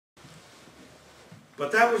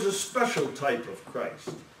But that was a special type of Christ.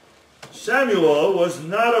 Samuel was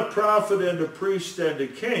not a prophet and a priest and a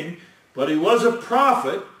king, but he was a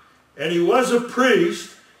prophet and he was a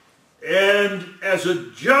priest, and as a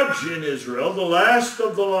judge in Israel, the last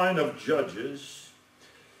of the line of judges,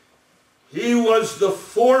 he was the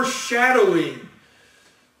foreshadowing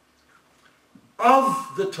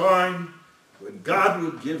of the time when God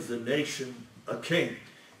would give the nation a king.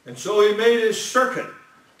 And so he made his circuit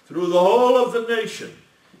through the whole of the nation.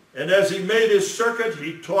 And as he made his circuit,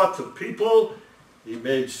 he taught the people. He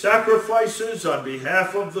made sacrifices on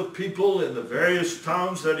behalf of the people in the various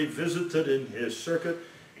towns that he visited in his circuit.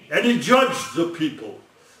 And he judged the people,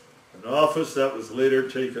 an office that was later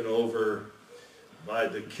taken over by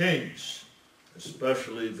the kings,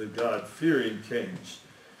 especially the God-fearing kings.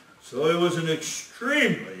 So he was an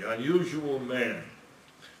extremely unusual man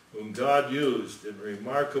whom God used in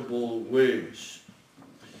remarkable ways.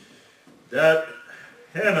 That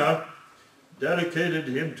Hannah dedicated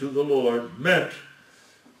him to the Lord meant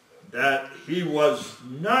that he was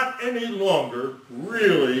not any longer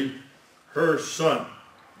really her son,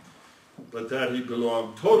 but that he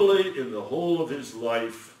belonged totally in the whole of his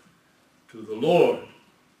life to the Lord.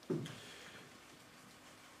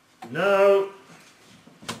 Now,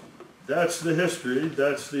 that's the history,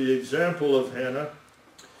 that's the example of Hannah,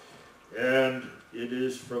 and it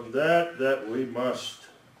is from that that we must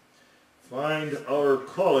find our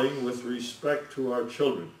calling with respect to our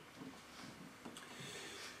children.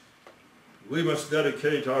 We must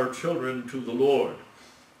dedicate our children to the Lord.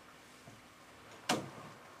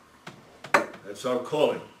 That's our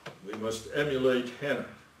calling. We must emulate Hannah.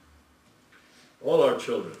 All our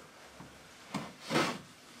children.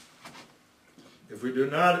 If we do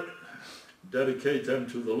not dedicate them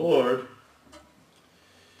to the Lord,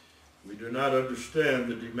 we do not understand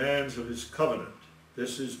the demands of his covenant.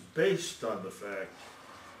 This is based on the fact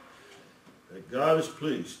that God is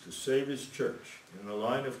pleased to save his church in a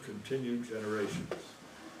line of continued generations.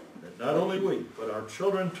 That not only we, but our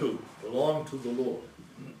children too, belong to the Lord.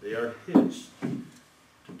 They are his.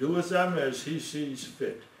 To do with them as he sees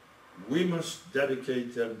fit. We must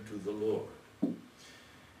dedicate them to the Lord.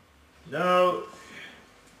 Now,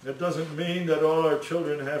 that doesn't mean that all our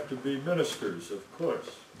children have to be ministers, of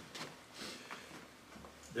course.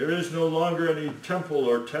 There is no longer any temple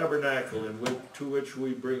or tabernacle to which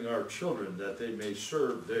we bring our children that they may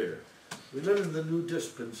serve there. We live in the new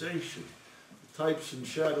dispensation. The types and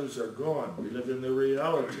shadows are gone. We live in the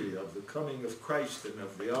reality of the coming of Christ and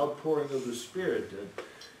of the outpouring of the Spirit. And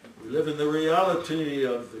we live in the reality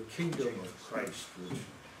of the kingdom of Christ, which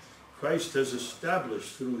Christ has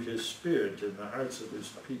established through his Spirit in the hearts of his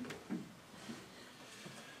people.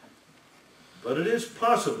 But it is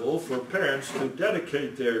possible for parents to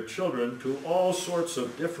dedicate their children to all sorts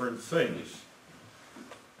of different things.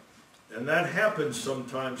 And that happens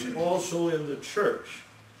sometimes also in the church.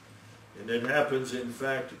 And it happens, in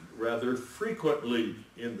fact, rather frequently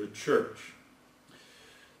in the church.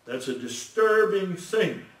 That's a disturbing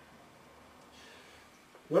thing.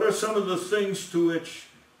 What are some of the things to which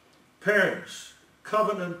parents,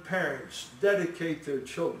 covenant parents, dedicate their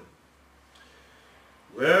children?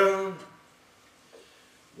 Well,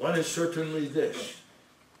 one is certainly this: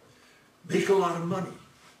 make a lot of money,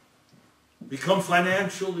 become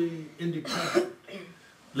financially independent,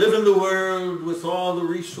 live in the world with all the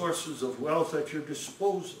resources of wealth at your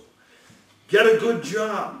disposal, get a good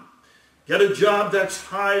job, get a job that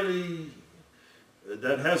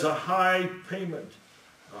has a high payment,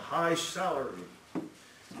 a high salary.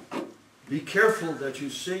 Be careful that you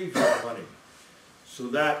save your money so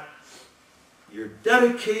that you're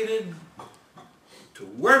dedicated to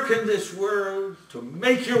work in this world, to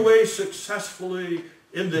make your way successfully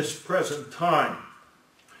in this present time.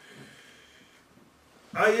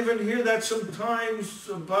 I even hear that sometimes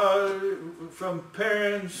from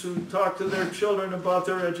parents who talk to their children about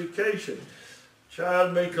their education.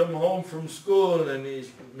 Child may come home from school and he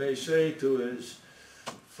may say to his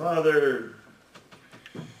father,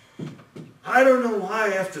 I don't know why I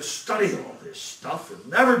have to study all this stuff. It'll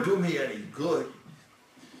never do me any good.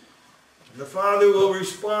 And the father will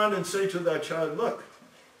respond and say to that child, look,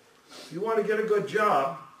 if you want to get a good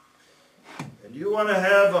job, and you want to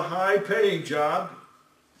have a high-paying job,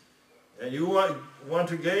 and you want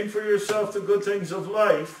to gain for yourself the good things of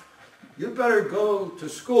life, you better go to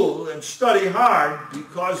school and study hard,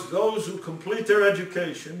 because those who complete their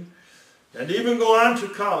education and even go on to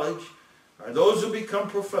college are those who become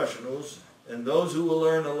professionals and those who will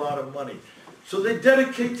earn a lot of money. So they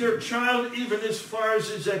dedicate their child, even as far as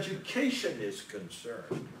his education is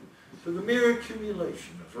concerned, to the mere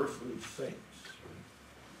accumulation of earthly things.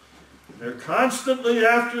 They're constantly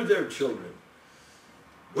after their children.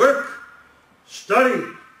 Work, study,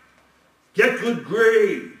 get good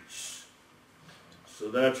grades,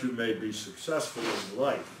 so that you may be successful in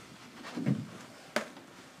life.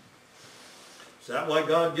 Is that why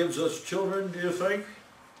God gives us children, do you think?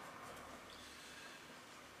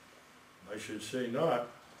 I should say not.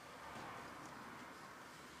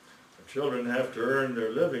 Our children have to earn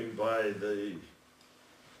their living by the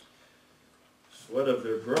sweat of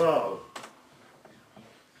their brow.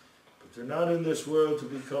 But they're not in this world to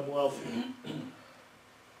become wealthy.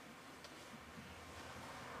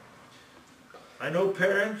 I know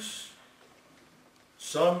parents,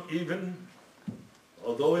 some even,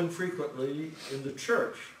 although infrequently, in the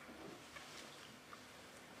church,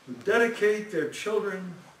 who dedicate their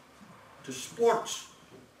children to sports.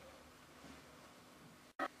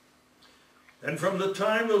 And from the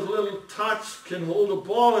time those little tots can hold a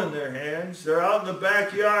ball in their hands, they're out in the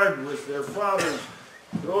backyard with their fathers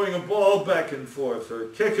throwing a ball back and forth or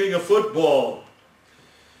kicking a football.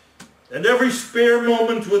 And every spare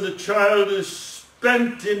moment with the child is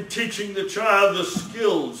spent in teaching the child the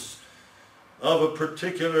skills of a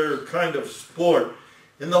particular kind of sport,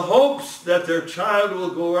 in the hopes that their child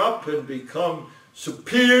will grow up and become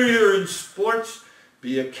superior in sports,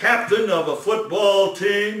 be a captain of a football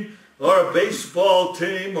team, or a baseball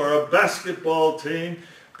team, or a basketball team,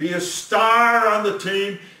 be a star on the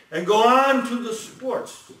team, and go on to the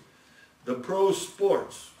sports, the pro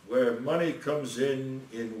sports, where money comes in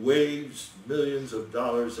waves, millions of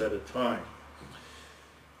dollars at a time.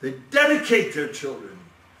 They dedicate their children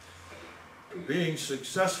to being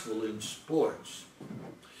successful in sports.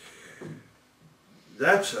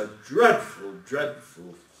 That's a dreadful,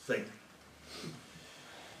 dreadful thing.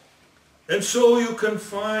 And so you can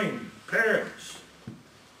find parents,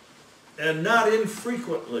 and not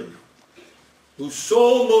infrequently, whose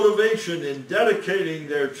sole motivation in dedicating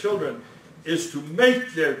their children is to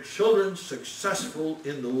make their children successful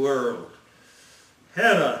in the world.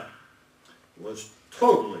 Hannah was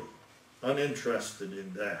totally uninterested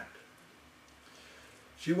in that.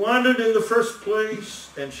 She wanted in the first place,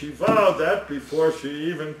 and she vowed that before she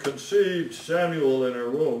even conceived Samuel in her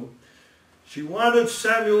womb, she wanted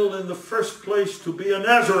Samuel in the first place to be a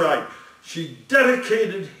Nazirite. She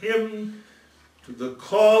dedicated him to the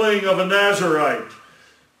calling of a Nazirite,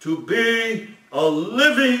 to be a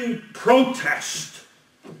living protest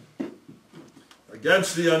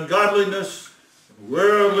against the ungodliness and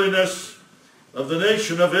worldliness of the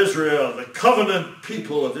nation of Israel, the covenant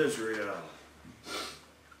people of Israel.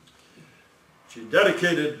 She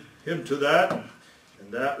dedicated him to that,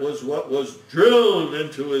 and that was what was drilled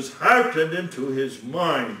into his heart and into his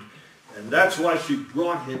mind. And that's why she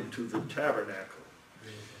brought him to the tabernacle.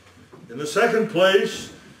 In the second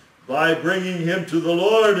place, by bringing him to the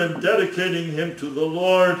Lord and dedicating him to the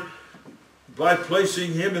Lord, by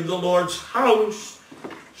placing him in the Lord's house,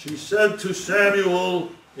 she said to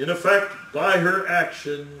Samuel, in effect, by her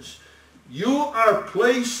actions, "You are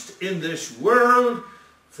placed in this world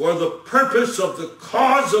for the purpose of the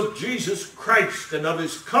cause of Jesus Christ and of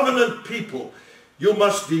his covenant people. You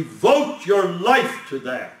must devote your life to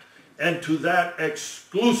that, and to that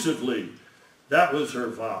exclusively." That was her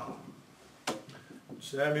vow.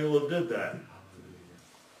 Samuel did that.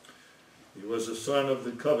 He was a son of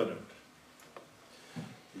the covenant.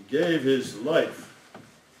 He gave his life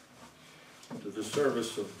to the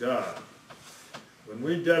service of God. When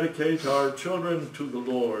we dedicate our children to the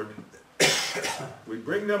Lord, we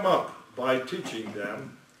bring them up by teaching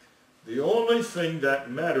them the only thing that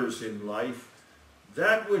matters in life,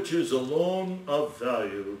 that which is alone of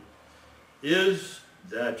value, is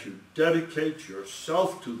that you dedicate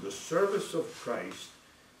yourself to the service of Christ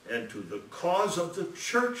and to the cause of the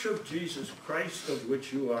church of Jesus Christ, of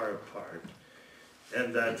which you are a part,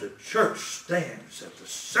 and that the church stands at the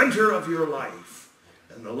center of your life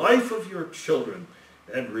and the life of your children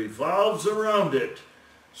and revolves around it,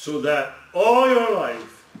 so that all your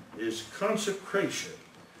life is consecration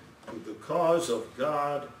to the cause of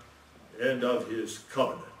God and of his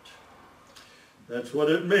covenant. That's what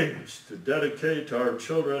it means to dedicate our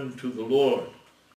children to the Lord.